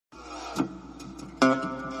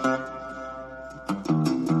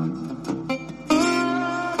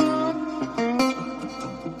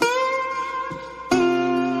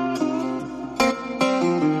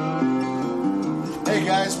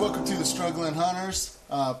Hunters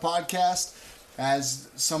podcast. As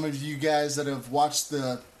some of you guys that have watched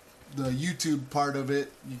the YouTube part of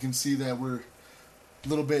it, you can see that we're a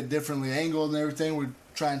little bit differently angled and everything. We're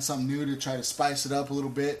trying something new to try to spice it up a little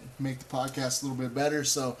bit, make the podcast a little bit better.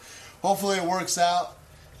 So hopefully it works out.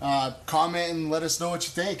 Comment and let us know what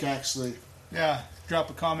you think, actually. Yeah, drop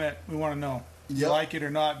a comment. We want to know if you like it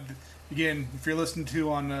or not. Again, if you're listening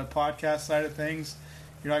to on the podcast side of things,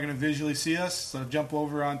 you're not going to visually see us, so jump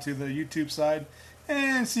over onto the YouTube side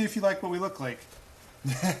and see if you like what we look like.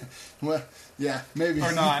 Well, yeah, maybe.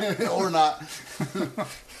 Or not. Or not.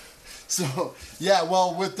 So, yeah,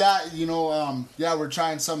 well, with that, we're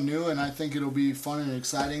trying something new, and I think it'll be fun and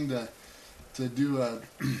exciting to do a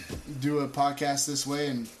podcast this way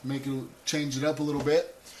and change it up a little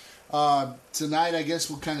bit. Tonight, I guess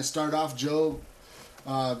we'll kind of start off, Joe.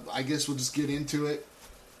 I guess we'll just get into it.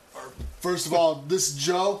 First of all, this is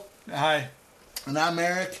Joe. Hi. And I'm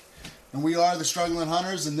Eric. And we are the Struggling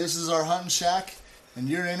Hunters, and this is our hunting shack, and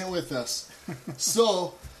you're in it with us.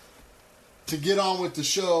 So, to get on with the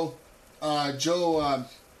show, Joe,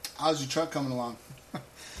 how's your truck coming along?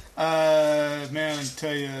 Man, I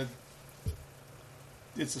tell you,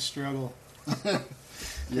 it's a struggle.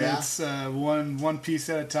 Yeah. It's one piece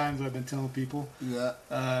at a time, as I've been telling people. Yeah.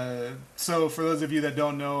 So for those of you that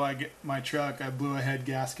don't know, I blew a head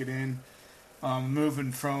gasket in,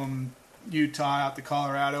 moving from Utah out to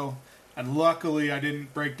Colorado, and luckily I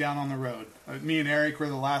didn't break down on the road. Me and Eric were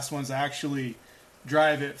the last ones to actually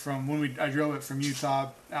drive it I drove it from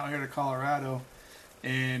Utah out here to Colorado,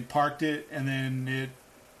 and parked it, and then it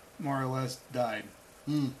more or less died.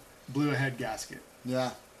 Blew a head gasket.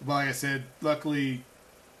 Yeah. But like I said, luckily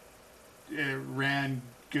it ran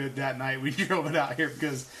good that night. We drove it out here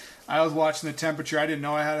because I was watching the temperature. I didn't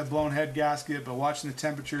know I had a blown head gasket, but watching the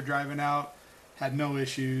temperature driving out, had no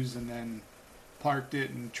issues, and then parked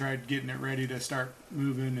it and tried getting it ready to start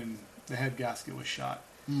moving, and the head gasket was shot.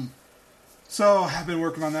 So I've been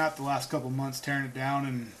working on that the last couple months, tearing it down,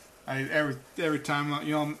 and every time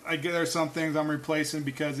there's some things I'm replacing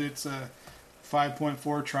because it's a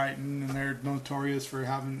 5.4 Triton, and they're notorious for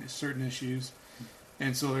having certain issues.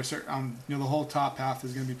 And so there's certain, the whole top half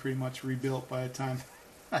is going to be pretty much rebuilt by the time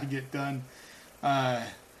I get done.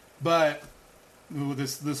 But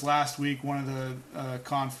this last week, one of the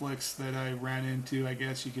conflicts that I ran into, I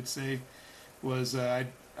guess you could say, was I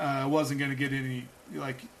wasn't going to get any,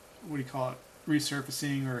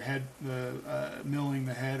 resurfacing or milling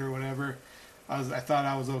the head or whatever. I thought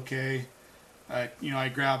I was okay. I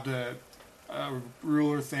grabbed a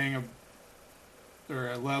ruler thing,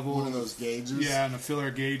 or a level, one of those gauges. Yeah, and a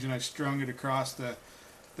filler gauge, and I strung it across the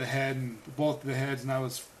head and both the heads, and I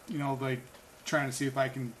was trying to see if I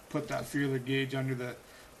can put that feeler gauge under the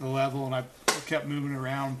level, and I kept moving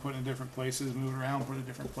around, putting it in different places,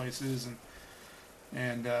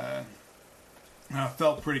 and I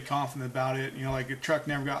felt pretty confident about it. The truck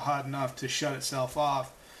never got hot enough to shut itself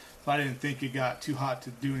off, so I didn't think it got too hot to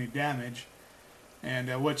do any damage,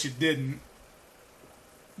 and which it didn't.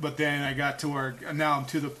 But then I got to where now I'm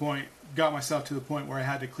got myself to the point where I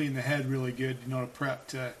had to clean the head really good, to prep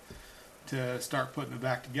to start putting it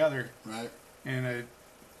back together. Right. And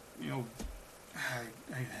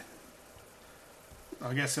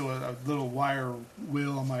I guess it was a little wire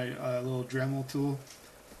wheel on my little Dremel tool.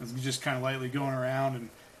 It was just kind of lightly going around,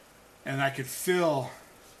 and I could feel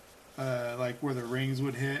where the rings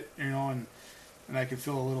would hit, and I could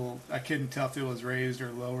feel a little. I couldn't tell if it was raised or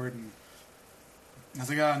lowered, and I was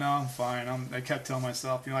like, oh, no, I'm fine. I kept telling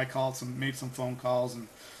myself, I made some phone calls and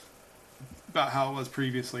about how it was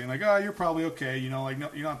previously. And oh, you're probably okay. No, you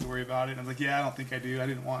don't have to worry about it. And I was like, yeah, I don't think I do. I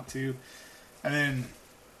didn't want to. And then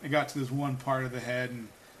I got to this one part of the head, and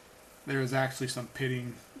there was actually some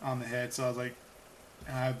pitting on the head. So I was like,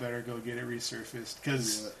 I better go get it resurfaced,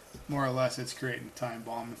 because more or less it's creating a time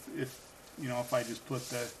bomb if I just put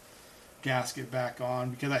the gasket back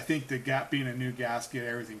on, because I think the being a new gasket,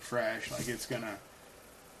 everything fresh,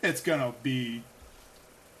 it's gonna be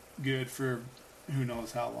good for who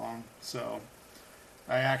knows how long. So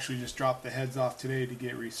I actually just dropped the heads off today to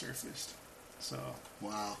get resurfaced. So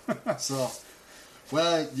wow. So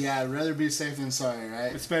well, yeah, I'd rather be safe than sorry,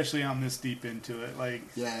 right? Especially I'm this deep into it,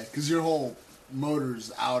 yeah, because your whole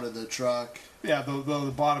motor's out of the truck. Yeah, though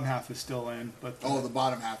the bottom half is still in, but the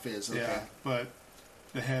bottom half is okay. Yeah, but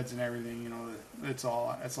the heads and everything, it's all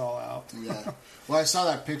out. Yeah. Well, I saw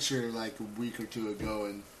that picture a week or two ago,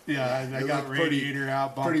 and I got radiator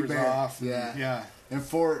out, bumpers off. Yeah. Yeah. And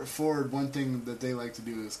Ford, one thing that they like to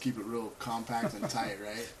do is keep it real compact and tight,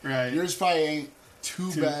 right? Right. Yours probably ain't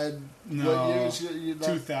too bad. No. What year is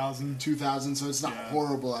 2000. 2000, so it's not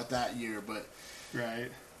horrible at that year, but right.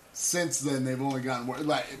 since then they've only gotten worse.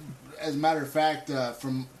 Like, as a matter of fact,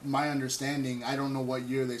 from my understanding, I don't know what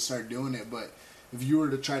year they started doing it, but if you were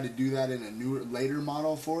to try to do that in a later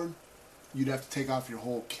model Ford, you'd have to take off your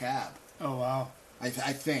whole cab. Oh wow. I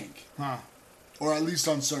think. Huh. Or at least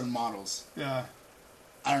on certain models. Yeah.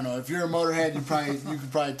 I don't know. If you're a motorhead, you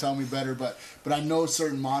could probably tell me better. But I know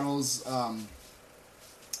certain models,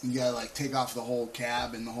 you gotta like take off the whole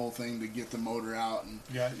cab and the whole thing to get the motor out. And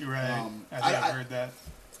yeah, you're right. I've heard that.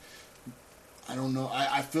 I don't know.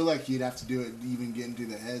 I feel like you'd have to do it to even get into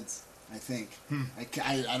the heads. I think.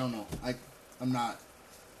 I don't know. I'm not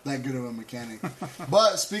that good of a mechanic.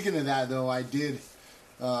 But speaking of that, though, I did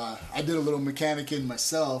a little mechanicking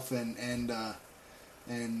myself and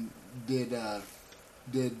did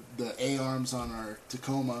the A-arms on our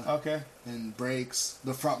Tacoma. Okay. And brakes,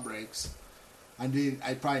 the front brakes. I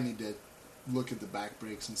probably need to look at the back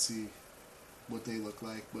brakes and see what they look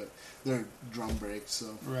like, but they're drum brakes,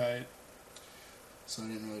 so. Right. So I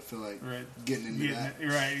didn't really feel like getting into that.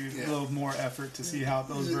 Right, yeah. A little more effort to see how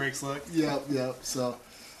those brakes look. Yep. So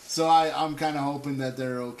I'm kind of hoping that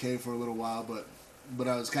they're okay for a little while, but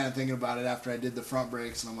I was kind of thinking about it after I did the front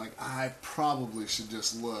brakes, and I'm like, I probably should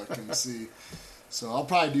just look and see. So I'll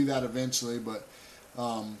probably do that eventually, but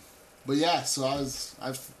yeah. So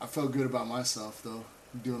I felt good about myself though,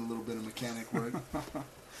 doing a little bit of mechanic work.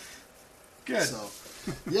 Good. So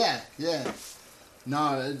yeah.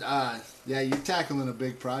 No, yeah, you're tackling a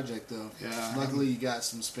big project though. Yeah. Luckily, you got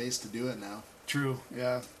some space to do it now. True.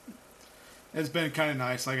 Yeah. It's been kind of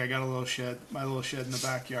nice. Like I got my little shed in the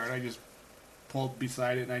backyard. I just pulled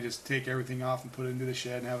beside it and I just take everything off and put it into the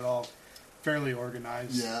shed and have it all fairly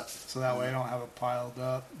organized. Yeah. So that way I don't have it piled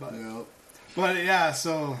up. But Yep. But yeah,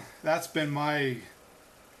 so that's been my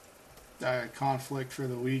conflict for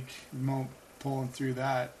the week. Pulling through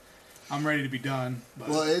that. I'm ready to be done. But.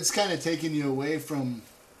 Well, it's kind of taking you away from,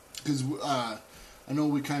 because I know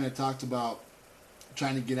we kind of talked about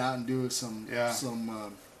trying to get out and do some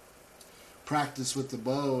practice with the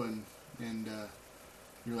bow, and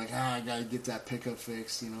you're like, I gotta get that pickup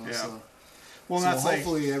fixed, you know. Yeah. So, well, so that's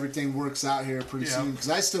hopefully everything works out here pretty soon, because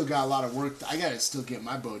I still got a lot of work. I gotta still get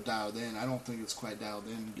my bow dialed in. I don't think it's quite dialed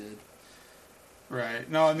in good. Right.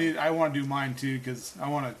 No, I want to do mine too because I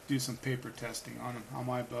want to do some paper testing on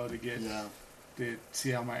my bow to see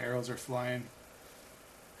how my arrows are flying.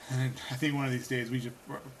 And I think one of these days we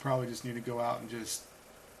probably just need to go out and just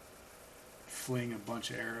fling a bunch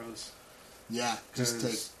of arrows. Yeah,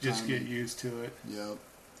 just get used to it. Yep.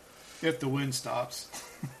 If the wind stops.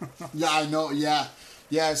 Yeah, I know. Yeah.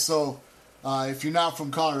 So if you're not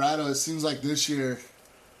from Colorado, it seems like this year,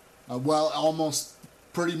 almost.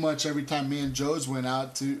 Pretty much every time me and Joe's went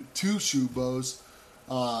out to shoot bows,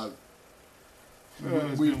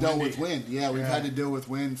 we've dealt with wind. Yeah, we've had to deal with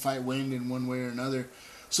wind, fight wind in one way or another.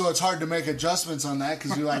 So it's hard to make adjustments on that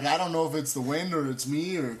because you're like, I don't know if it's the wind or it's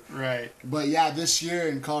me or right. But yeah, this year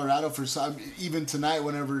in Colorado, for some, even tonight,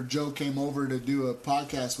 whenever Joe came over to do a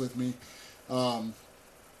podcast with me,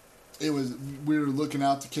 we were looking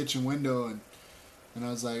out the kitchen window and I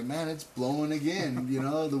was like, man, it's blowing again. You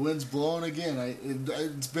know, the wind's blowing again.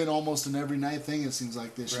 It's been almost an every night thing, it seems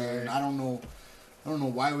like, this year. And I don't know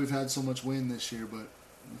why we've had so much wind this year, but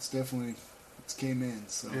it's came in.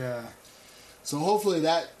 So yeah. So hopefully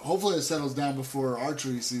it settles down before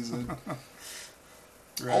archery season.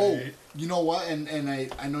 Right. Oh, you know what? And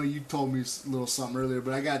I know you told me a little something earlier,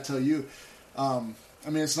 but I gotta tell you, I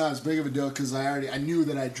mean, it's not as big of a deal because I knew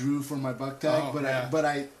that I drew for my buck tag,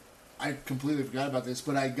 I completely forgot about this,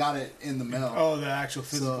 but I got it in the mail. Oh, the actual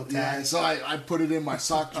physical tag. Yeah, so I put it in my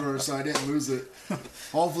sock drawer so I didn't lose it.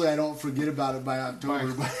 Hopefully I don't forget about it by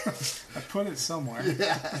October. I put it somewhere.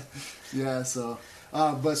 Yeah. So,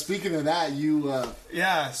 but speaking of that, you.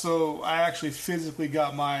 Yeah. So I actually physically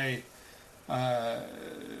got my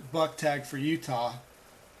buck tag for Utah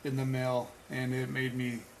in the mail, and it made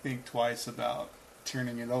me think twice about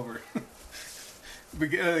turning it over.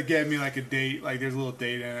 It gave me like a date, like there's a little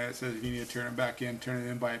date in it that says you need to turn it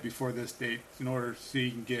in by before this date in order so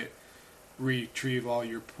you can retrieve all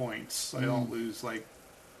your points. So I don't lose like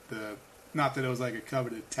not that it was like a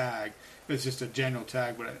coveted tag, it's just a general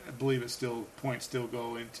tag, but I believe points still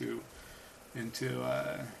go into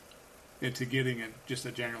getting just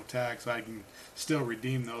a general tag, so I can still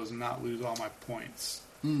redeem those and not lose all my points.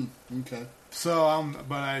 Okay. So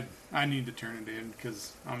but I need to turn it in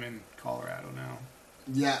because I'm in Colorado now.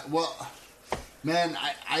 Yeah, well, man,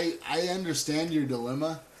 I understand your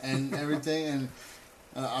dilemma and everything, and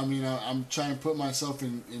I mean, I'm trying to put myself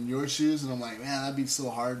in your shoes, and I'm like, man, that'd be so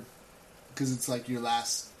hard because it's like your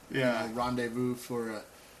last rendezvous for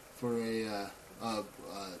a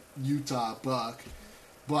Utah buck.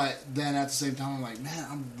 But then at the same time, I'm like, man,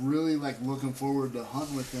 I'm really like looking forward to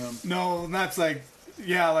hunting with him. No, and that's like,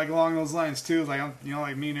 yeah, like along those lines too. Like,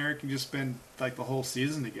 like me and Eric can just spend like the whole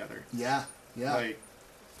season together. Yeah, yeah. Like,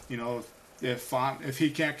 if he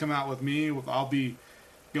can't come out with me, I'll be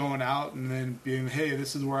going out and then being, hey,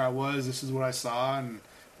 this is where I was, this is what I saw, and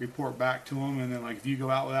report back to him. And then like if you go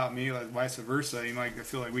out without me, like vice versa, like I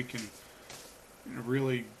feel like we can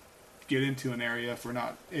really get into an area if we're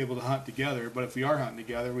not able to hunt together. But if we are hunting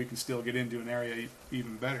together, we can still get into an area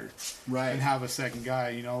even better, Right. And have a second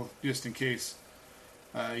guy, just in case,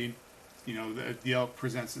 the elk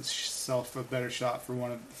presents itself a better shot for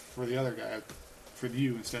for the other guy, for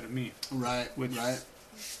you instead of me. Right. Which, right.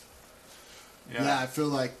 Yeah. Yeah, I feel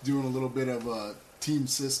like doing a little bit of a team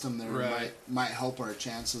system there Right. might help our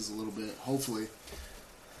chances a little bit. Hopefully.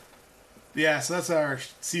 Yeah, so that's how our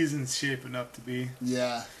season's shaping up to be.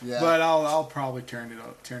 Yeah, yeah. But I'll probably turn it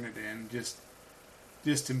in just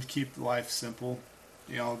to keep life simple.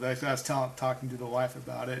 I was talking to the wife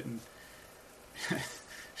about it, and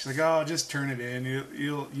she's like, "Oh, just turn it in.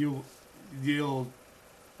 You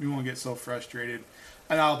won't get so frustrated."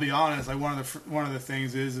 And I'll be honest, like one of the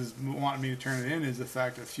things is wanting me to turn it in is the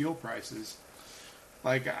fact of fuel prices.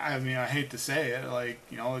 Like, I mean, I hate to say it, like,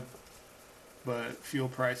 but fuel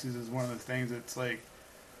prices is one of the things that's like,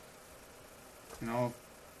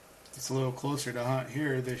 it's a little closer to hunt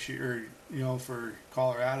here this year, for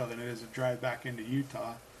Colorado than it is to drive back into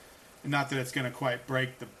Utah. And not that it's going to quite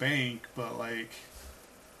break the bank, but like,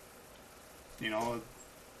 I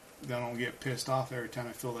don't get pissed off every time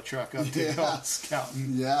I fill the truck up to go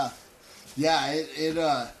scouting. Yeah.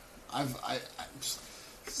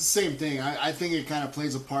 Same thing. I think it kind of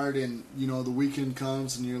plays a part in, the weekend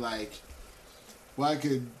comes and you're like, well, I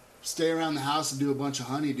could stay around the house and do a bunch of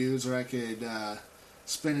honeydews, or I could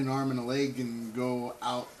spin an arm and a leg and go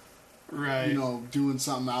out, right? Doing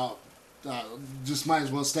something out. Just might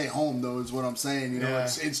as well stay home, though, is what I'm saying. Yeah.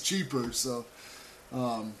 It's cheaper. So,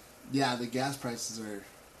 the gas prices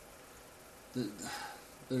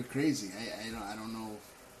they're crazy. I don't know.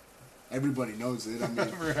 Everybody knows it. I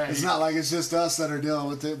mean, right. It's not like it's just us that are dealing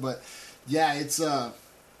with it, but yeah, it's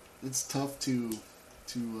tough to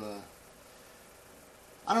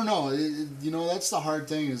I don't know. That's the hard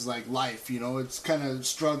thing is like life. It's kind of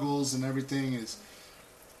struggles and everything is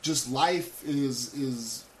just life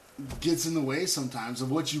is gets in the way sometimes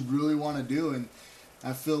of what you really want to do, and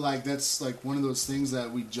I feel like that's like one of those things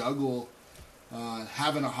that we juggle.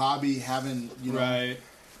 Having a hobby, right,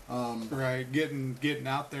 right, getting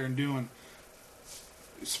out there and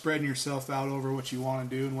spreading yourself out over what you want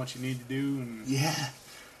to do and what you need to do, and yeah.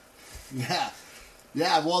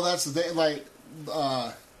 Well, that's the thing. Like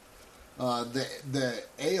the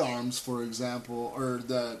A arms, for example, or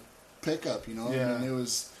the pickup. Yeah. I mean, it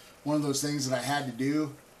was one of those things that I had to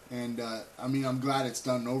do. And I'm glad it's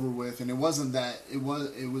done and over with. And it wasn't that it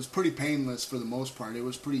was pretty painless for the most part. It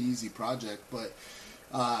was a pretty easy project, but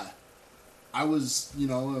I was,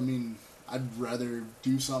 I'd rather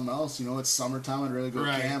do something else. It's summertime. I'd rather go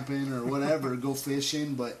right. camping or whatever, go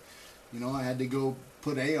fishing. But I had to go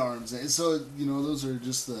put A arms. And so those are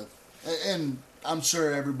just and I'm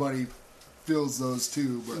sure everybody feels those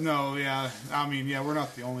too. But no, yeah, I mean, yeah, we're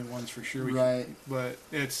not the only ones for sure. Right. But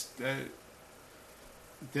it's.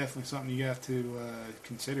 Definitely something you have to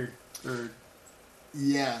consider or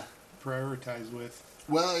prioritize with.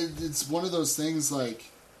 Well, it's one of those things. Like,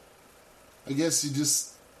 I guess you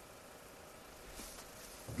just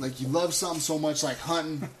like you love something so much, like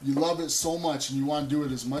hunting. You love it so much, and you want to do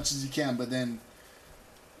it as much as you can. But then,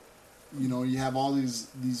 you have all these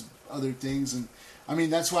other things, and I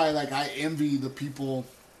mean that's why like I envy the people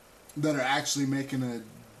that are actually making a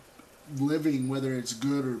living, whether it's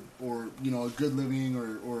good or a good living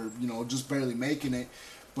or just barely making it.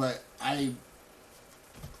 But I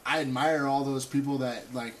admire all those people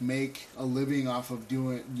that like make a living off of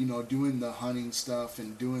doing the hunting stuff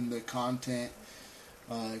and doing the content,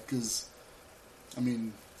 because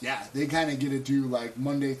they kind of get to do like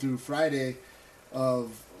Monday through Friday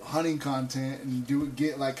of hunting content and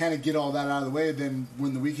get all that out of the way. Then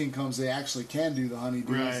when the weekend comes, they actually can do the honeydews,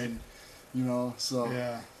 right. and so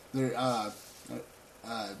yeah. They're,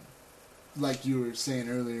 like you were saying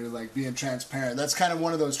earlier, like being transparent. That's kind of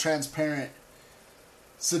one of those transparent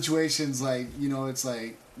situations. Like, it's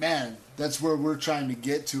like, man, that's where we're trying to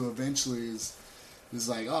get to eventually is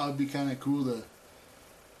like, oh, it'd be kind of cool to,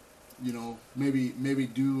 maybe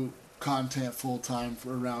do content full time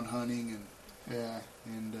for around hunting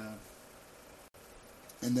and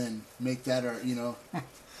then make that our,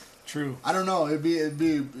 True. I don't know. It'd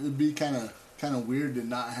be kind of weird to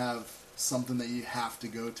not have something that you have to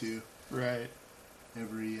go to. Right.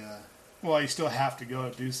 every. Well, you still have to go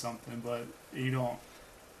do something, but you don't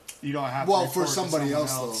have. Well, to for report to somebody someone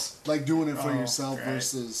else though, like doing it for Oh, yourself right.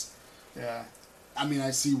 versus. Yeah. I mean,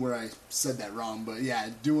 I see where I said that wrong, but yeah,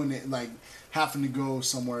 doing it like having to go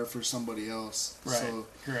somewhere for somebody else, Right. so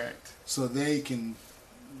Correct. they can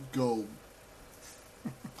go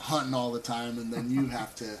hunting all the time, and then you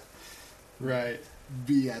have to Right.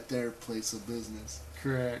 be at their place of business.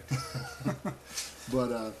 Correct.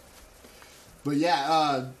 But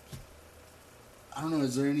yeah, I don't know.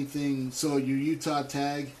 Is there anything? So your Utah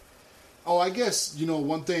tag. Oh, I guess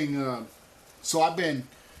one thing. So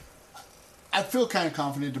I feel kind of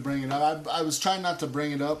confident to bring it up. I was trying not to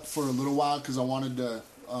bring it up for a little while because I wanted to.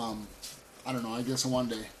 I don't know. I guess I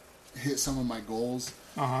wanted to hit some of my goals.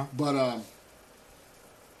 But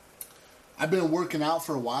I've been working out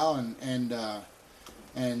for a while and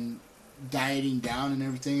dieting down and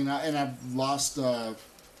everything, and I've lost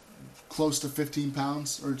close to 15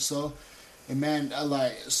 pounds or so. And man,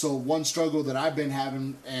 so one struggle that I've been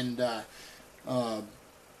having, and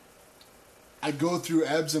I go through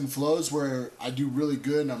ebbs and flows where I do really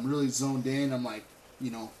good and I'm really zoned in. I'm like,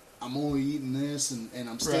 I'm only eating this and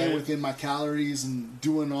I'm staying Right. within my calories and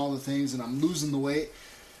doing all the things and I'm losing the weight.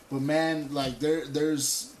 But man, like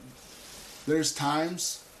there's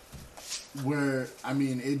times where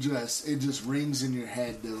it just rings in your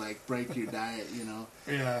head to like break your diet,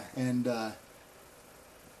 Yeah. And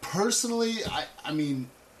personally,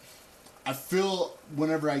 I feel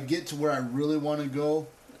whenever I get to where I really want to go,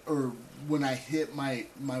 or when I hit my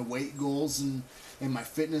weight goals and my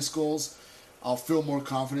fitness goals, I'll feel more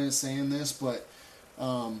confident saying this. But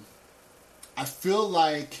I feel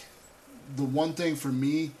like the one thing for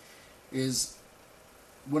me is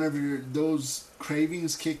whenever those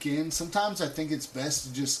cravings kick in, sometimes I think it's best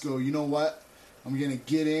to just go, you know what, I'm going to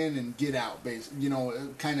get in and get out,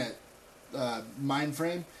 kind of mind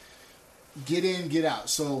frame. Get in, get out.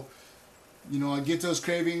 So, I get those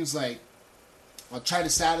cravings, like, I'll try to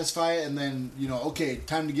satisfy it, and then, okay,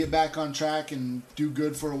 time to get back on track and do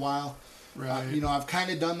good for a while. Right. I've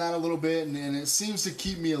kind of done that a little bit, and it seems to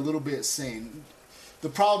keep me a little bit sane. The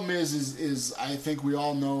problem is I think we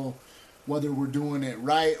all know whether we're doing it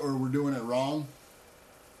right or we're doing it wrong.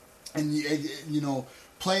 And,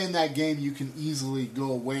 playing that game, you can easily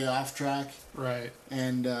go way off track. Right.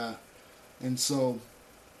 And so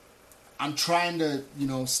I'm trying to,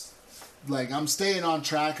 I'm staying on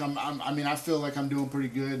track. I feel like I'm doing pretty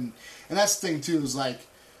good. And that's the thing, too, is like,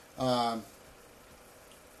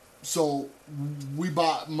 so we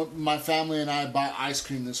bought, my family and I bought ice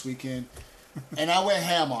cream this weekend. And I went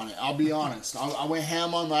ham on it, I'll be honest. I went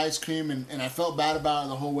ham on the ice cream, and I felt bad about it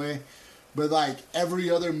the whole way. But, like, every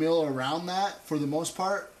other meal around that, for the most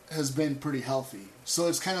part, has been pretty healthy. So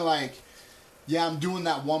it's kind of like, yeah, I'm doing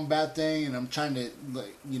that one bad thing, and I'm trying to,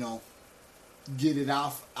 like, get it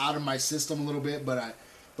out of my system a little bit. But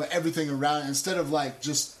everything around it, instead of, like,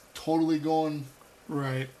 just totally going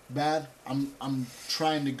Right. bad, I'm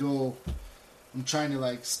trying to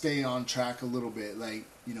like stay on track a little bit, like,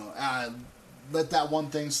 let that one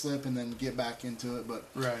thing slip and then get back into it. But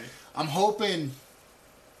Right. I'm hoping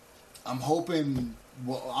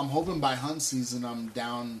by hunt season I'm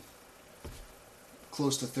down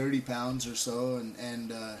close to 30 pounds or so,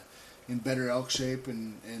 and in better elk shape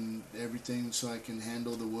and everything, so I can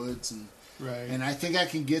handle the woods, and Right. and I think I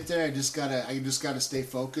can get there. I just gotta stay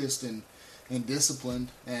focused and disciplined,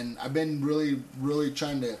 and I've been really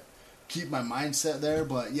trying to keep my mindset there.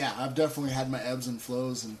 But yeah, I've definitely had my ebbs and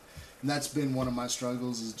flows, and that's been one of my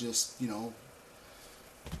struggles, is just,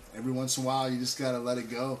 every once in a while you just gotta let it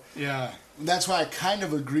go. Yeah. And that's why I kind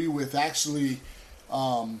of agree with actually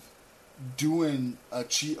doing a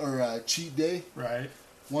cheat day Right.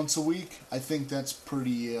 once a week. I think that's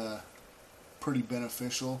pretty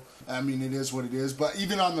beneficial. I mean, it is what it is. But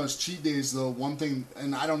even on those cheat days, though, one thing,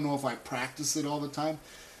 and I don't know if I practice it all the time,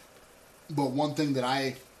 but one thing that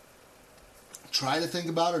I try to think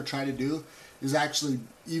about or try to do is actually,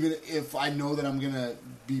 even if I know that I'm going to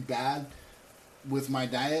be bad with my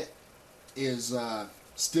diet, is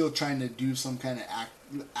still trying to do some kind of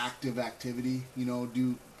active activity,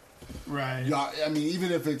 do... Right. Yeah, I mean,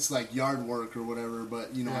 even if it's like yard work or whatever,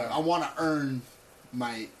 but Yeah. I want to earn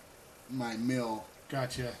my meal.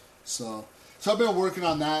 Gotcha. So I've been working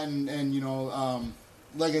on that, and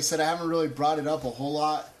like I said, I haven't really brought it up a whole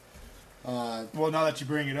lot. Well, now that you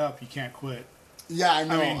bring it up, you can't quit. Yeah, I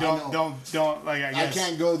know. I mean, don't like, I guess. I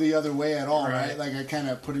can't go the other way at all, right? Right. Like, I kind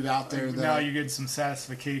of put it out there. Like, That now you get some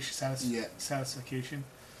satisfaction,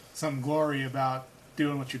 some glory about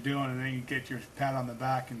doing what you're doing, and then you get your pat on the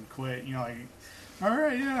back and quit. Like, all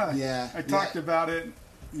right, yeah. Yeah. I talked about it.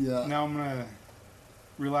 Yeah. Now I'm gonna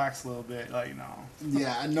relax a little bit. Like, no.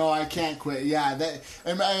 Yeah, no, I can't quit. Yeah,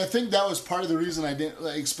 and I think that was part of the reason I didn't,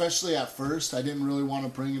 like, especially at first, I didn't really want to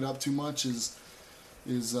bring it up too much. Is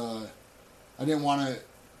I didn't want to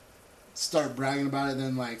start bragging about it,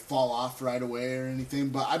 then like fall off right away or anything.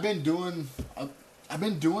 But I've been doing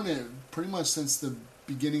it pretty much since the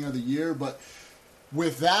beginning of the year. But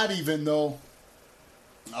with that, even though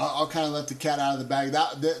I'll kind of let the cat out of the bag.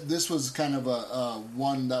 This was kind of a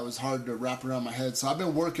one that was hard to wrap around my head. So I've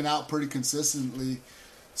been working out pretty consistently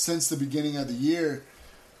since the beginning of the year.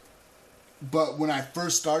 But when I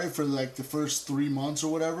first started, for like the first 3 months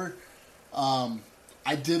or whatever, I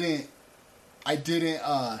didn't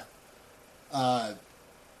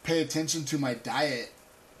pay attention to my diet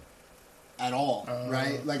at all,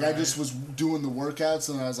 right? Like, right. I just was doing the workouts,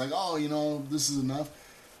 and I was like, oh, this is enough.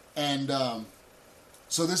 And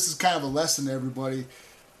so this is kind of a lesson to everybody.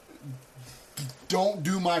 Don't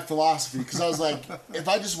do my philosophy, because I was like, if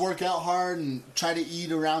I just work out hard and try to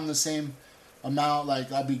eat around the same amount,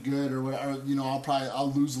 like, I'll be good, or whatever.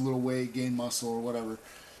 I'll lose a little weight, gain muscle, or whatever.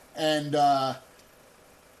 And I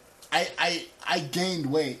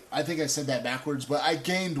gained weight. I think I said that backwards, but I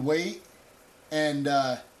gained weight, and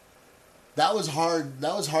that was hard.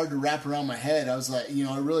 That was hard to wrap around my head. I was like, it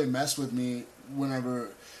really messed with me whenever.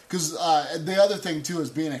 Because the other thing too is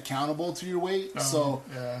being accountable to your weight. So,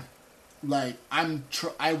 yeah. Like,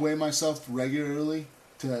 I weigh myself regularly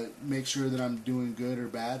to make sure that I'm doing good or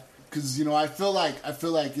bad. Because I feel like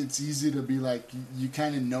it's easy to be like, you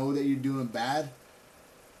kind of know that you're doing bad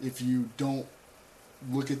if you don't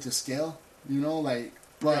look at the scale.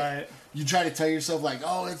 But right. You try to tell yourself like,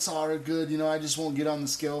 oh, it's all good. I just won't get on the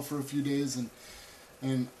scale for a few days,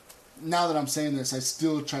 and now that I'm saying this, I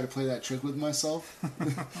still try to play that trick with myself.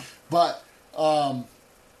 But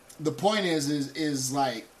the point is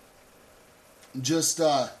like, just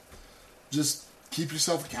keep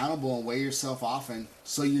yourself accountable and weigh yourself often,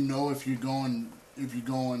 so if you're going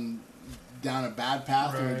down a bad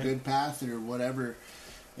path, right, or a good path or whatever.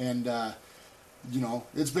 And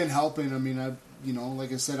it's been helping. I mean,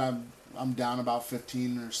 like I said, I'm down about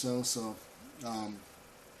 15 or so,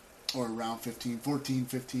 or around 15, 14,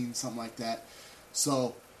 15, something like that.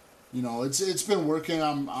 So, it's been working.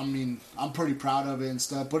 I'm pretty proud of it and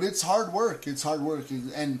stuff, but it's hard work.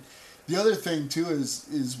 And the other thing too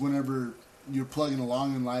is whenever you're plugging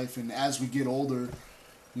along in life, and as we get older,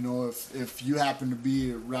 if you happen to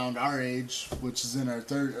be around our age, which is in our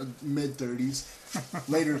mid 30s,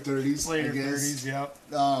 later 30s, later I guess. 30s, yep.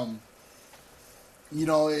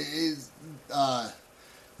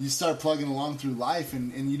 You start plugging along through life,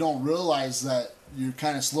 and you don't realize that you're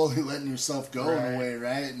kind of slowly letting yourself go, right, in a way,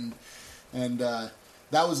 right? And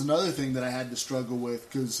that was another thing that I had to struggle with,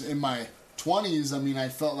 because in my 20s, I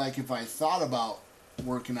felt like if I thought about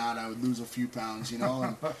working out, I would lose a few pounds,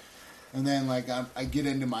 and then like I get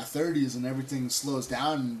into my 30s and everything slows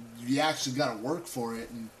down, and you actually got to work for it.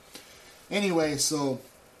 And anyway, so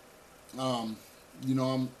I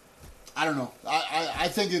don't know. I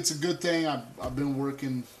think it's a good thing. I've been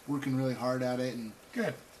working really hard at it, and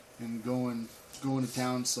good, and going to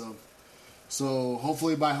town. So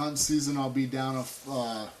hopefully by hunt season I'll be down a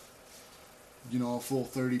full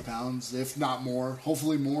 30 pounds, if not more.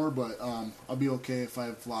 Hopefully more, but I'll be okay if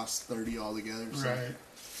I've lost 30 altogether. So. Right.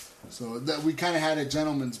 So that we kind of had a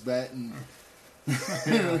gentleman's bet, and I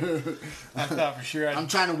thought for sure I'm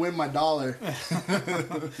trying to win my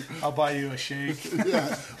 $1. I'll buy you a shake.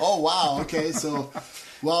 Yeah. Oh wow. Okay. So,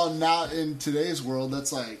 well, now in today's world,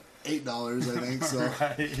 that's like $8, I think. So,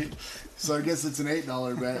 right. So I guess it's an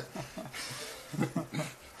 $8 bet.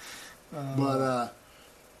 But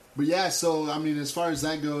yeah. So as far as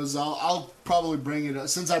that goes, I'll probably bring it up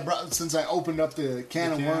since I opened up the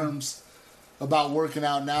can of worms about working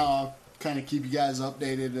out. Now I'll kind of keep you guys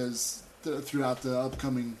updated throughout the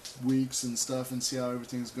upcoming weeks and stuff, and see how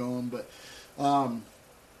everything's going. But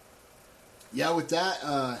yeah, with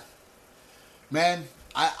that, man,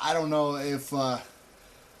 I don't know if I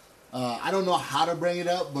don't know how to bring it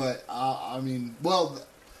up, but well,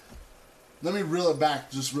 let me reel it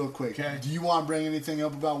back just real quick. Okay. Do you want to bring anything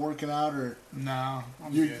up about working out, or no?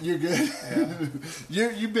 You're good.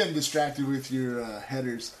 Yeah. You've been distracted with your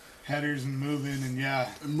headers and moving,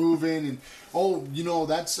 and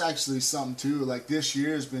that's actually something too. Like, this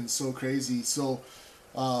year has been so crazy. So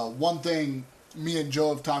one thing me and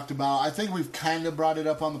Joe have talked about, I think we've kind of brought it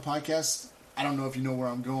up on the podcast. I don't know if you know where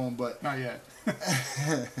I'm going, but not yet.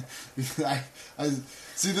 I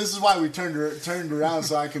see, this is why we turned around,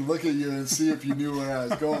 so I can look at you and see if you knew where I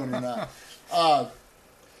was going or not.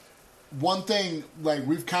 One thing, like,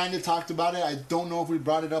 we've kind of talked about it. I don't know if we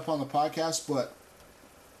brought it up on the podcast, but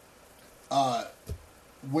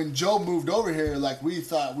when Joe moved over here, like we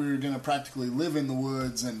thought we were gonna practically live in the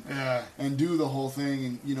woods and do the whole thing,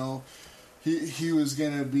 and you know, he was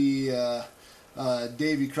gonna be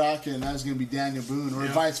Davy Crockett and I was gonna be Daniel Boone, or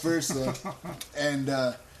vice versa, and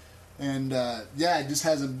yeah, it just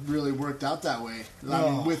hasn't really worked out that way. I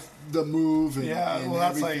mean, with the move and, and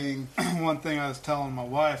that's everything. Like one thing I was telling my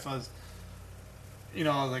wife. I was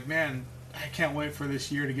like, man, I can't wait for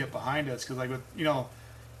this year to get behind us, because like with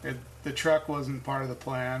the truck wasn't part of the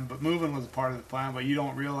plan, but moving was a part of the plan. But you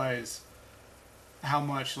don't realize how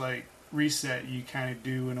much like reset you kind of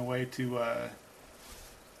do in a way to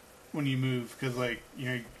when you move, because like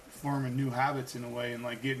forming new habits in a way and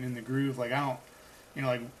like getting in the groove. Like I don't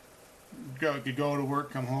like go to work,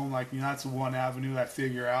 come home, like that's one avenue I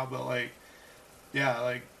figure out. But like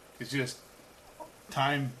like it's just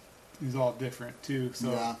time is all different too.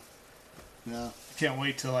 So I can't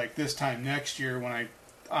wait till like this time next year when I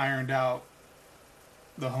ironed out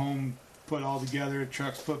the home, put all together,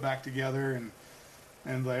 trucks put back together,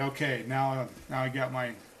 and like, okay, now I got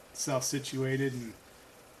myself situated and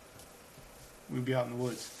we'd be out in the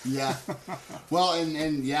woods. Yeah. Well,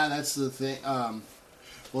 and yeah, that's the thing.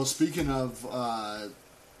 Well, speaking of,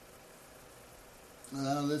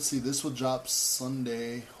 let's see, this will drop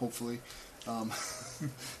Sunday, hopefully.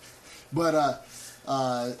 But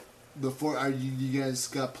are you guys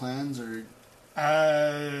got plans, or?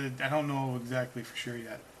 I don't know exactly for sure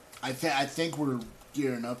yet. I think we're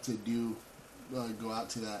gearing up to go out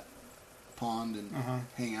to that pond and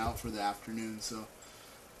hang out for the afternoon.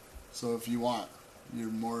 So if you want, you're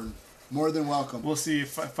more than welcome. We'll see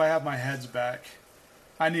if I have my heads back.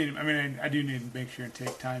 I do need to make sure and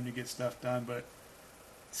take time to get stuff done, but at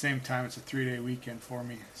the same time, it's a 3-day weekend for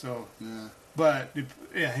me. So yeah. But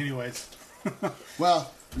yeah, anyways.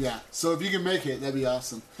 Well, yeah. So if you can make it, that'd be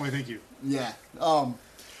awesome. Well, thank you. Yeah. All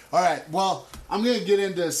right. Well, I'm gonna get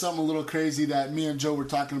into something a little crazy that me and Joe were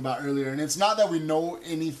talking about earlier, and it's not that we know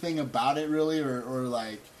anything about it really, or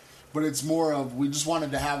like, but it's more of we just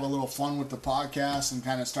wanted to have a little fun with the podcast and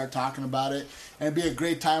kind of start talking about it, and it'd be a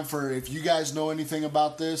great time for if you guys know anything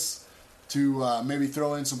about this to maybe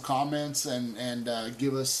throw in some comments and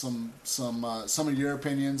give us some of your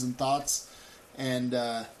opinions and thoughts. And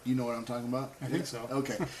you know what I'm talking about? I think so.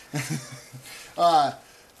 Okay.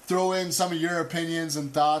 Throw in some of your opinions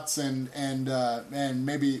and thoughts, and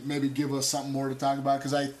maybe give us something more to talk about,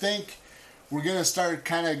 because I think we're gonna start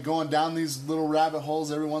kind of going down these little rabbit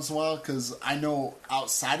holes every once in a while, because I know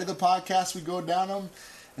outside of the podcast we go down them,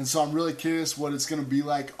 and so I'm really curious what it's gonna be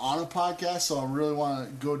like on a podcast. So I really want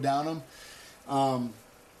to go down them,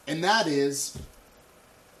 and that is,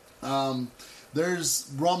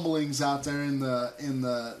 there's rumblings out there in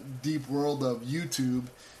the deep world of YouTube,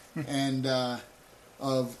 and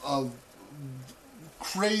of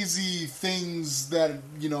crazy things that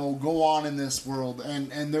go on in this world,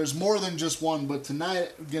 and there's more than just one. But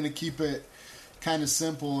tonight I'm gonna keep it kind of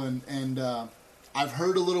simple, and I've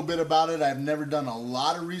heard a little bit about it. I've never done a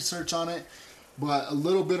lot of research on it, but a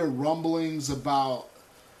little bit of rumblings about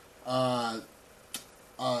a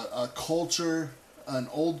culture, an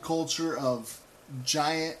old culture of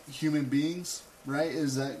giant human beings, right?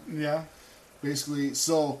 Is that basically?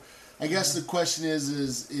 So I guess the question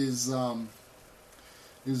is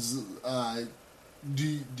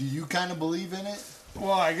do you kind of believe in it?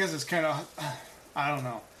 Well, I guess it's kind of, I don't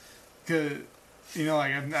know, because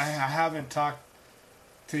like I haven't talked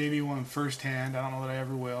to anyone firsthand. I don't know that I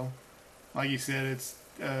ever will. Like you said, it's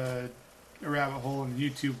a rabbit hole in the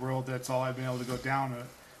YouTube world. That's all I've been able to go down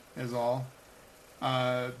is all.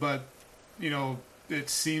 But it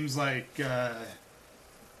seems like the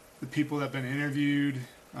people that have been interviewed,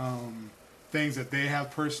 things that they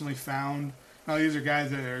have personally found. Now, these are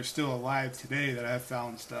guys that are still alive today that have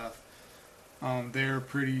found stuff. They're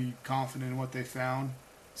pretty confident in what they found.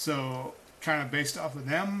 So, kind of based off of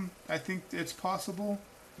them, I think it's possible.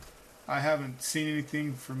 I haven't seen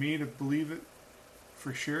anything for me to believe it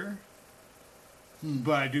for sure.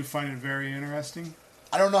 But I do find it very interesting.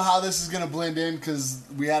 I don't know how this is going to blend in, because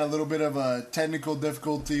we had a little bit of a technical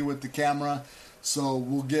difficulty with the camera. So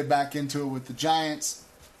we'll get back into it with the giants.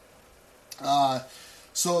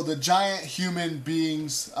 So the giant human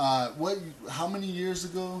beings, how many years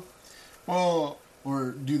ago? Well,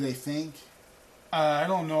 or do they think? I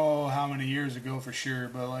don't know how many years ago for sure,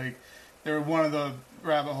 but like there were one of the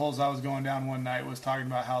rabbit holes I was going down one night was talking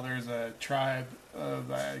about how there's a tribe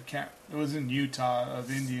of it was in Utah,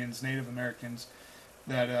 of Indians, Native Americans,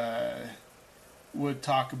 that would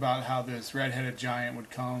talk about how this red-headed giant would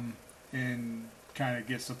come and kind of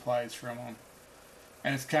get supplies from them.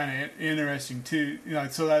 And it's kind of interesting too,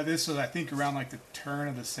 so that this was, I think, around like the turn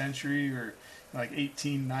of the century, or like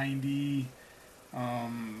 1890,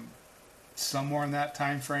 somewhere in that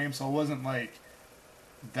time frame. So it wasn't like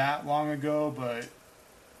that long ago, but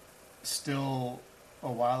still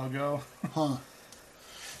a while ago. Huh.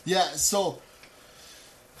 Yeah, so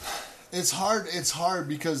it's hard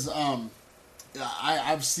because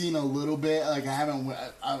I've seen a little bit, like I haven't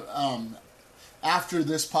after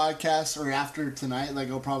this podcast or after tonight, like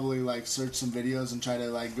I'll probably like search some videos and try to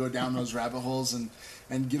like go down those rabbit holes and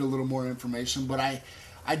get a little more information. But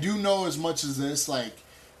I do know as much as this, like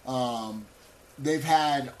they've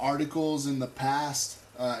had articles in the past,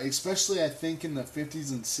 especially I think in the 50s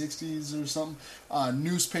and 60s or something,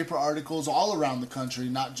 newspaper articles all around the country,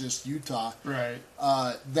 not just Utah, Right.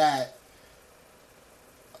 that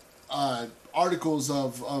articles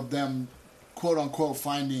of them quote unquote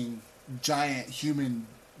finding giant human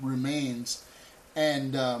remains,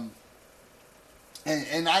 and I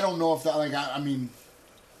don't know if that, like, I mean,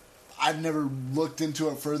 I've never looked into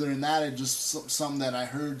it further than that. It's just something that I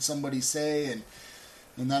heard somebody say, and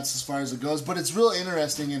that's as far as it goes. But it's real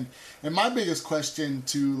interesting, and my biggest question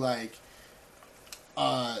to, like,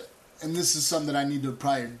 and this is something that I need to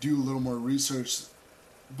probably do a little more research,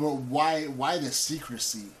 but why the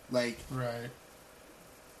secrecy? Like, Right.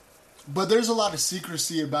 but there's a lot of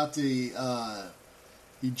secrecy about the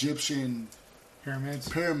Egyptian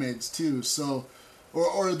Pyramids too. So,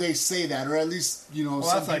 or they say that, or at least, you know, Well,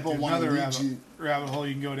 some that's like people want to another lead you. rabbit hole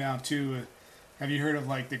you can go down too. Have you heard of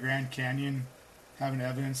like the Grand Canyon having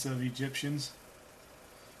evidence of Egyptians?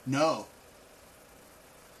 No,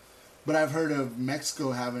 but I've heard of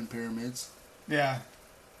Mexico having pyramids. Yeah.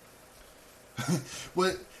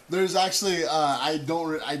 But there's actually I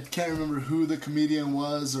can't remember who the comedian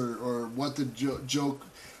was or what the joke.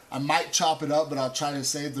 I might chop it up, but I'll try to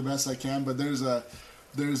say it the best I can. But there's a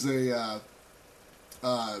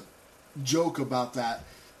joke about that.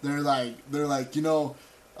 They're like you know,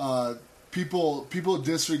 people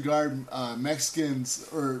disregard Mexicans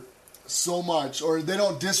or so much, or they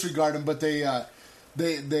don't disregard them, but they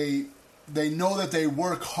know that they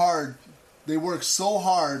work hard. They work so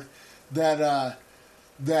hard that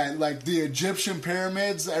like the Egyptian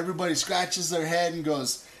pyramids, everybody scratches their head and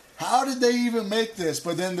goes, how did they even make this?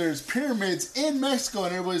 But then there's pyramids in Mexico,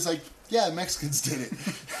 and everybody's like, yeah, the Mexicans did it.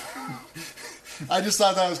 I just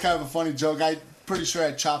thought that was kind of a funny joke. I'm pretty sure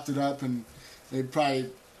I chopped it up, and it probably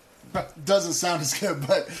doesn't sound as good,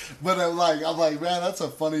 but I'm like, man, that's a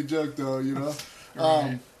funny joke, though, you know.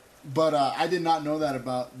 Right. But I did not know that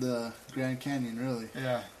about the Grand Canyon, really.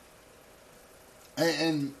 Yeah.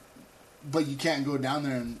 But you can't go down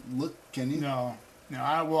there and look, can you? No.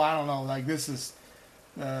 I don't know. Like this is,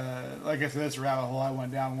 like I said, this rabbit hole I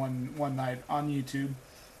went down one night on YouTube.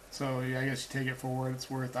 So yeah, I guess you take it for what it's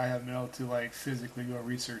worth. I haven't been able to like physically go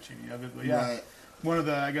research any of it, but yeah, Right. One of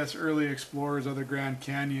the I guess early explorers of the Grand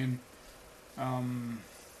Canyon, I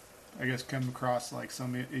guess come across like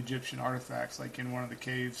some Egyptian artifacts like in one of the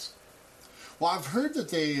caves. Well, I've heard that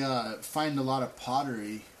they find a lot of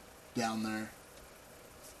pottery down there.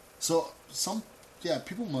 So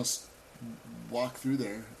people must walk through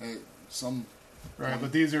there. Right,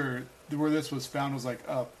 but these are where this was found was like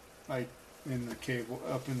up, like in the cave,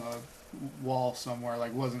 up in the wall somewhere.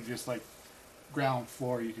 Like wasn't just like ground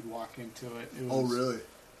floor. You could walk into it. It was, oh, really?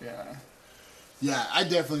 Yeah. Yeah, I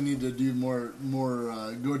definitely need to do more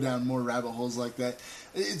go down more rabbit holes like that.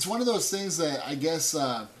 It's one of those things that I guess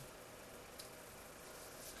I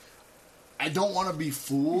don't want to be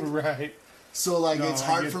fooled. Right. So like No, it's I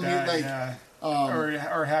hard get for that, me, like, yeah.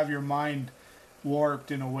 Or have your mind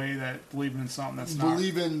warped in a way that believing in something that's not.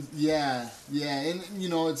 Yeah, and you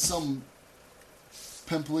know it's some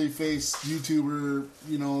pimply faced YouTuber,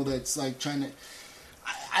 you know, that's like trying to.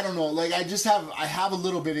 I don't know, like I have a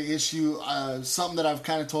little bit of issue. Something that I've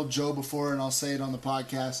kind of told Joe before, and I'll say it on the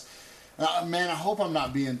podcast. Man, I hope I'm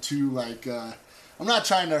not being too like. I'm not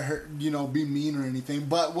trying to hurt, you know, be mean or anything.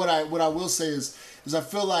 But what I will say is I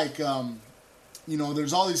feel like. You know,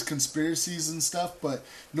 there's all these conspiracies and stuff, but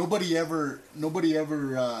nobody ever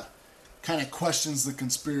kind of questions the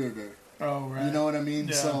conspirator. Oh, right. You know what I mean?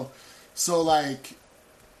 Yeah. So like,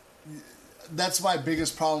 that's my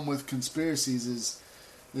biggest problem with conspiracies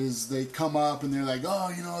is they come up and they're like,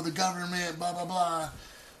 oh, you know, the government, blah blah blah,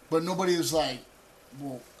 but nobody is like,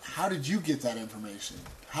 well, how did you get that information?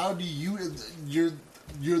 How do you're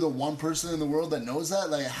the one person in the world that knows that?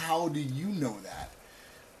 Like, how do you know that?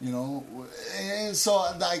 You know, and so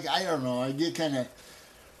like I don't know. I get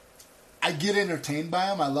entertained by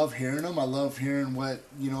them. I love hearing them. I love hearing what,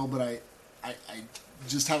 you know. But I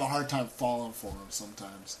just have a hard time falling for them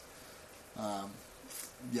sometimes.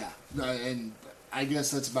 Yeah, and I guess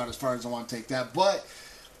that's about as far as I want to take that. But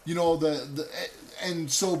you know, and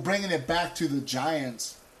so bringing it back to the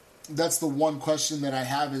Giants, that's the one question that I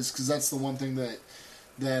have, is because that's the one thing that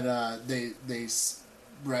they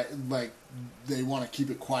right, like, they want to keep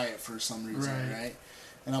it quiet for some reason, right?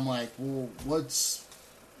 And I'm like, well,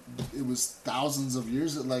 it was thousands of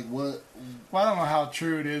years, like, what? Well, I don't know how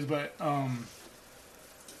true it is, but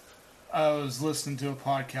I was listening to a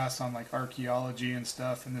podcast on like archaeology and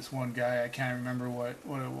stuff, and this one guy, I can't remember what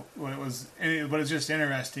it was, but it's just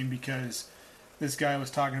interesting because this guy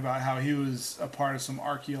was talking about how he was a part of some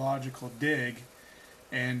archaeological dig,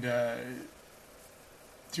 and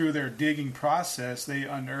through their digging process, they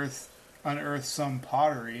unearthed some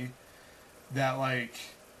pottery that like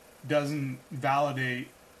doesn't validate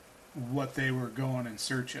what they were going in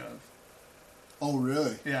search of. Oh,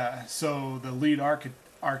 really? Yeah. So the lead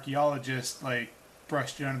archaeologist like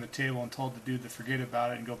brushed it under the table and told the dude to forget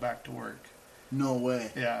about it and go back to work. No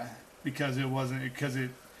way. Yeah, because it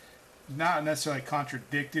not necessarily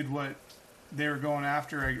contradicted what they were going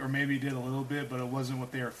after, or maybe it did a little bit, but it wasn't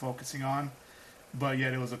what they were focusing on. But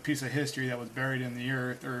yet it was a piece of history that was buried in the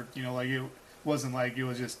earth, or like it wasn't like it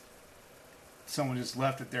was just someone just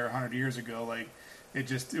left it there 100 years ago. Like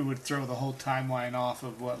it would throw the whole timeline off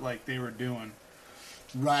of what like they were doing.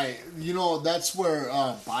 Right. You know, that's where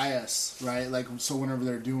bias, right? Like, so whenever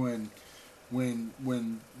they're doing, when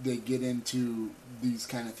they get into these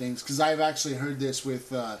kind of things, because I've actually heard this with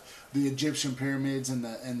the Egyptian pyramids and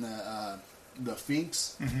the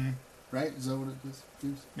Sphinx, right? Is that what it is?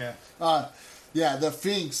 Sphinx? Yeah. Yeah, the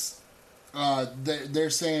Sphinx. They're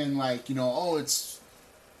saying like, you know, oh,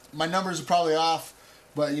 my numbers are probably off,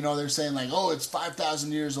 but you know, they're saying like, oh, it's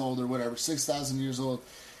 5,000 years old or whatever, 6,000 years old,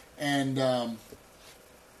 and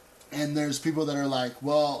there's people that are like,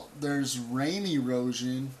 well, there's rain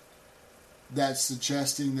erosion that's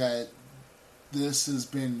suggesting that this has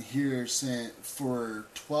been here for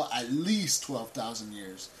at least 12,000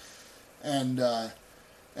 years, and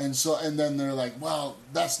then they're like, well,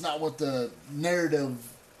 that's not what the narrative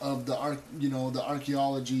of the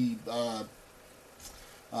archaeology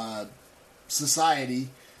society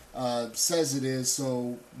says it is,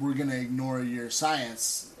 so we're gonna ignore your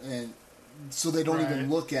science, and so they don't even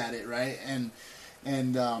look at it, right? And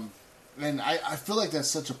I feel like that's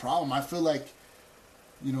such a problem. I feel like,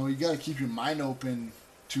 you know, you got to keep your mind open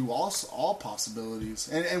to all possibilities,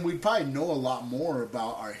 and we'd probably know a lot more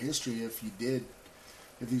about our history if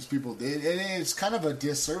these people did. And it's kind of a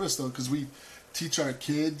disservice though, because we teach our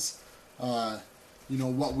kids, you know,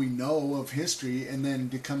 what we know of history, and then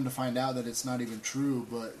to come to find out that it's not even true,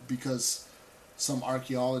 but because some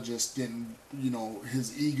archaeologist didn't, you know,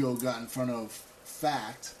 his ego got in front of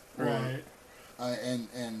fact, right?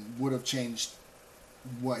 And would have changed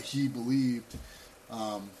what he believed.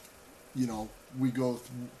 You know, we go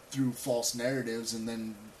through false narratives, and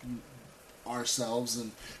then ourselves,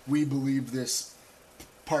 and we believe this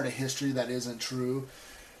part of history that isn't true.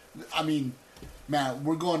 I mean, man,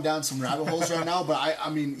 we're going down some rabbit holes right now, but I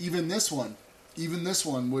mean, even this one,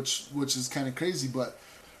 which is kind of crazy, but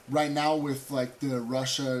right now with like the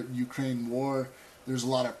Russia-Ukraine war, there's a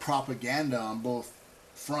lot of propaganda on both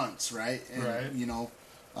fronts, right? And, you know,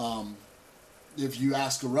 if you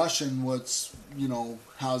ask a Russian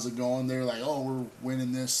how's it going, they're like, oh, we're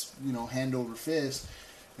winning this, you know, hand over fist.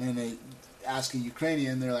 And they ask a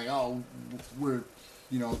Ukrainian, they're like, oh, we're,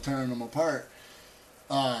 you know, tearing them apart.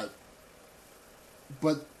 But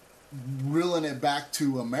reeling it back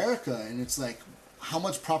to America, and it's like, how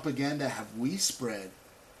much propaganda have we spread?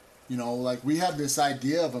 You know, like, we have this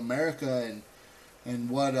idea of America and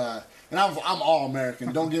what, and I'm all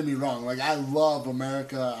American, don't get me wrong. Like, I love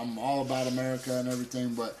America, I'm all about America and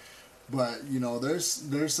everything, but you know,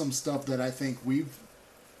 there's some stuff that I think we've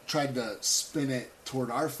tried to spin it toward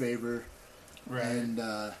our favor, right? And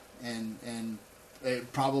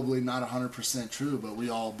it probably not 100% true, but we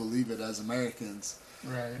all believe it as Americans,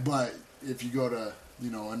 right? But if you go to,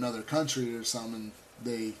 you know, another country or something,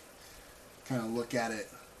 they kind of look at it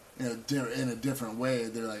in a different way.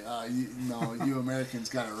 They're like, oh, you Americans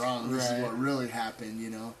got it wrong. This is what really happened,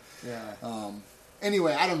 you know? Yeah.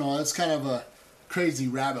 Anyway, I don't know. It's kind of a crazy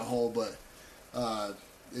rabbit hole, but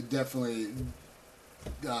it definitely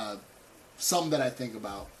something that I think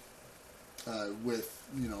about with,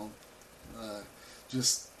 you know,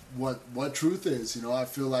 just what truth is. You know, I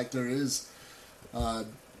feel like there is,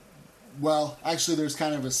 well, actually, there's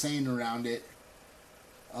kind of a saying around it.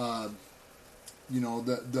 You know,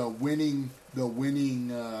 the winning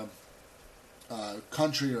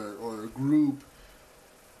country or group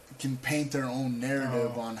can paint their own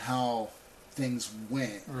narrative on how things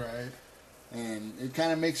went, and it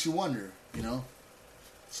kind of makes you wonder, you know.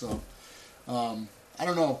 So I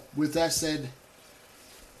don't know. With that said,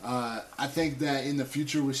 I think that in the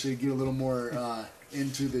future we should get a little more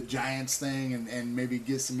into the Giants thing and maybe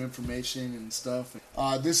get some information and stuff.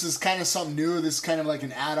 This is kind of something new. This is kind of like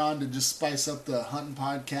an add-on to just spice up the hunting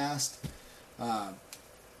podcast.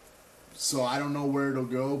 So I don't know where it'll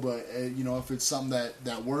go, but if it's something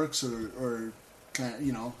that works or kind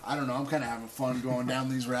of, I don't know. I'm kind of having fun going down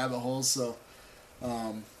these rabbit holes. So,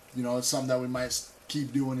 it's something that we might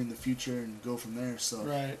keep doing in the future and go from there. So,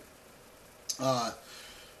 right.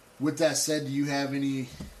 With that said, do you have any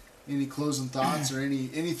closing thoughts or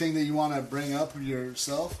anything that you want to bring up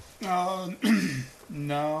yourself? No,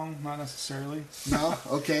 not necessarily. No?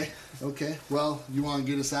 Okay. Well, you want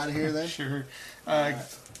to get us out of here then? Sure.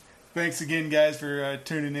 Thanks again, guys, for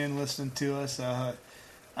tuning in, listening to us.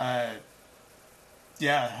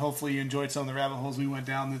 Hopefully you enjoyed some of the rabbit holes we went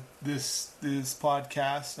down this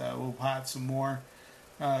podcast. We'll have some more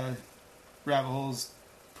rabbit holes,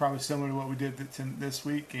 probably similar to what we did this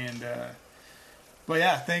week. And but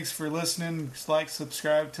yeah, thanks for listening. Just like,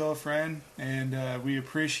 subscribe, tell a friend, and we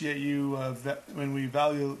appreciate you when we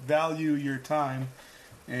value your time.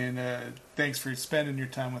 And thanks for spending your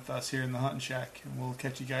time with us here in the Hunting Shack. And we'll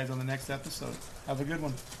catch you guys on the next episode. Have a good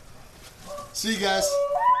one. See you guys.